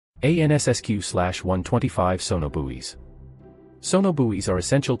AN-SSQ/125 Sonobuoys. Sonobuoys are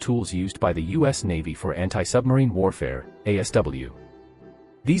essential tools used by the U.S. Navy for anti-submarine warfare, ASW.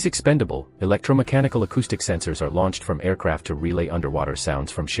 These expendable, electromechanical acoustic sensors are launched from aircraft to relay underwater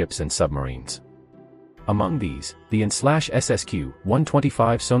sounds from ships and submarines. Among these, the AN-SSQ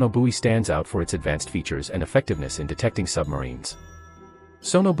 125 sonobuoy stands out for its advanced features and effectiveness in detecting submarines.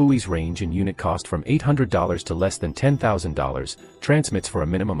 Sonobuoys range in unit cost from $800 to less than $10,000, transmits for a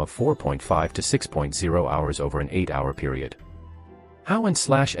minimum of 4.5 to 6.0 hours over an 8-hour period. How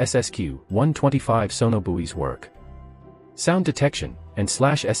AN-SSQ 125 sonobuoys work? Sound detection.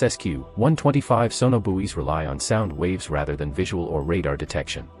 AN-SSQ 125 sonobuoys rely on sound waves rather than visual or radar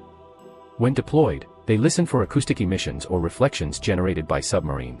detection. When deployed, they listen for acoustic emissions or reflections generated by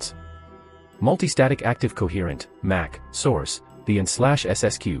submarines. Multistatic Active Coherent (MAC) source. The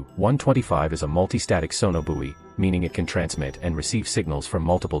AN-SSQ 125 is a multistatic sonobuoy, meaning it can transmit and receive signals from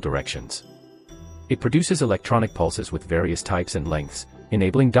multiple directions. It produces electronic pulses with various types and lengths,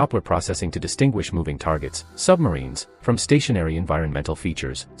 enabling Doppler processing to distinguish moving targets, submarines, from stationary environmental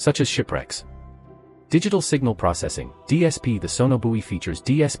features, such as shipwrecks. Digital Signal Processing, DSP. The sonobuoy features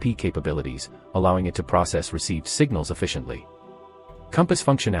DSP capabilities, allowing it to process received signals efficiently. Compass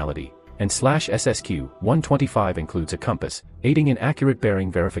functionality. AN-SSQ 125 includes a compass, aiding in accurate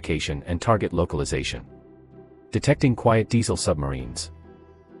bearing verification and target localization. Detecting quiet diesel submarines.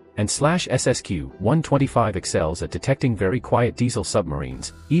 AN-SSQ 125 excels at detecting very quiet diesel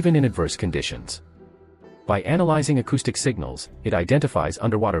submarines, even in adverse conditions. By analyzing acoustic signals, it identifies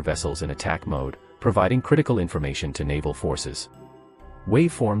underwater vessels in attack mode, providing critical information to naval forces.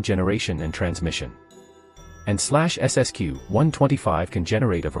 Waveform generation and transmission. AN-SSQ 125 can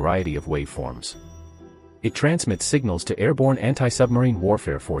generate a variety of waveforms. It transmits signals to airborne anti-submarine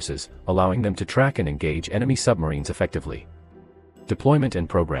warfare forces, allowing them to track and engage enemy submarines effectively. Deployment and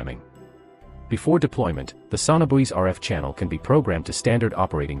programming. Before deployment, the sonobuoy's RF channel can be programmed to standard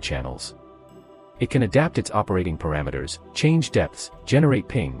operating channels. It can adapt its operating parameters, change depths, generate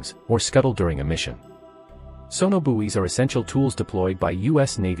pings, or scuttle during a mission. Sonobuoys are essential tools deployed by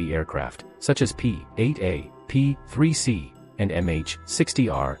U.S. Navy aircraft, such as P-8A, P-3C, and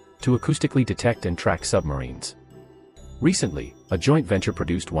MH-60R, to acoustically detect and track submarines. Recently, a joint venture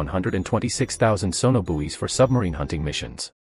produced 126,000 sonobuoys for submarine hunting missions.